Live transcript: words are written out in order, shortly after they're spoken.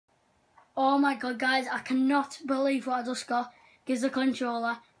Oh my god, guys, I cannot believe what I just got. Gives the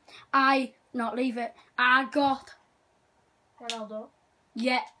controller. Not leave it. I got Ronaldo.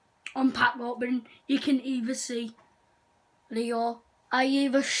 Yeah, on pack opening, you can either see Leo. I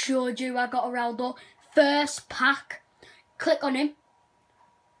either showed you I got a Ronaldo. First pack. Click on him.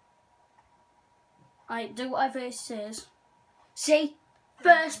 Do whatever it says. See?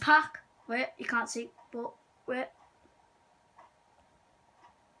 First pack. Wait, you can't see, but wait.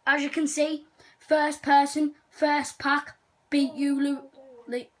 As you can see, first person, first pack. Beat you,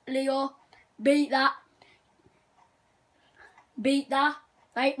 Leo. Beat that. Beat that.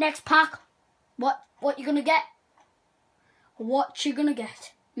 Right, next pack. What you gonna get? What you gonna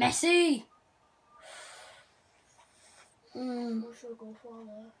get? Messi. What should I go for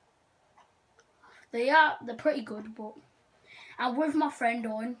there? They're pretty good, but I'm with my friend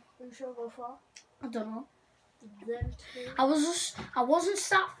on. Who should I go for? I don't know. Them two. I wasn't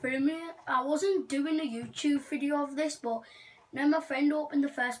start filming it. I wasn't doing a YouTube video of this, but then my friend opened the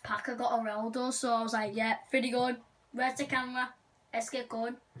first pack. I got a Ronaldo, so I was like, yeah, video going. Where's the camera? Let's get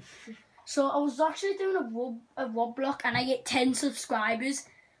going. So I was actually doing a Rob block, and I get 10 subscribers,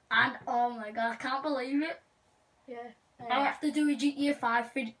 and oh my god, I can't believe it. Yeah. I have to do a GTA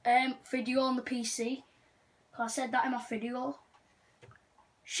 5 video on the PC. I said that in my video.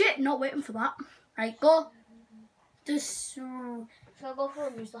 Shit, not waiting for that. Right, go. Just Should I go for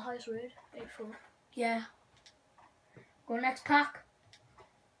him? Who's the highest rated? 8-4. yeah. Go next pack.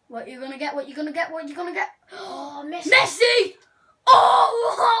 What you gonna get? What you gonna get? What you gonna get? Oh, Messi! Messi!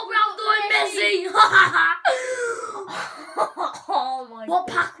 Oh, Ronaldo and Messi! Oh my What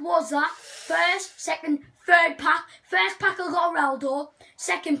god. pack was that? First, second, third pack. First pack I got Ronaldo.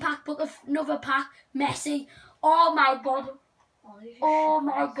 Second pack, but another pack, Messi. Oh my god. Oh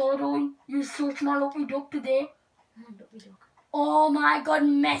my god, you're such my lucky duck today. Lucky duck. Oh my god,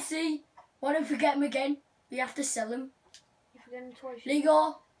 Messi. What if we get him again? We have to sell him. You forget him twice.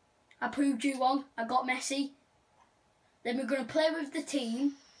 Lego, I proved you wrong. I got Messi. Then we're going to play with the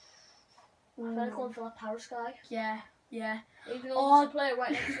team. I'm going for that Paris guy. Yeah. Even though there's a player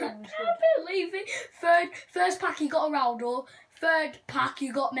right next to him. I can't believe it. First pack you got a Ronaldo. Third pack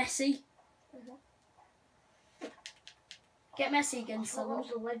you got Messi. Get Messi again, That son.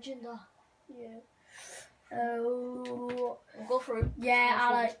 was a legend. Yeah. Oh. We'll go through. Yeah,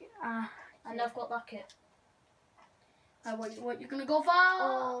 I like. And I've got that kit. What you gonna go for?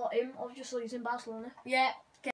 Oh, him. Obviously, he's in Barcelona. Yeah.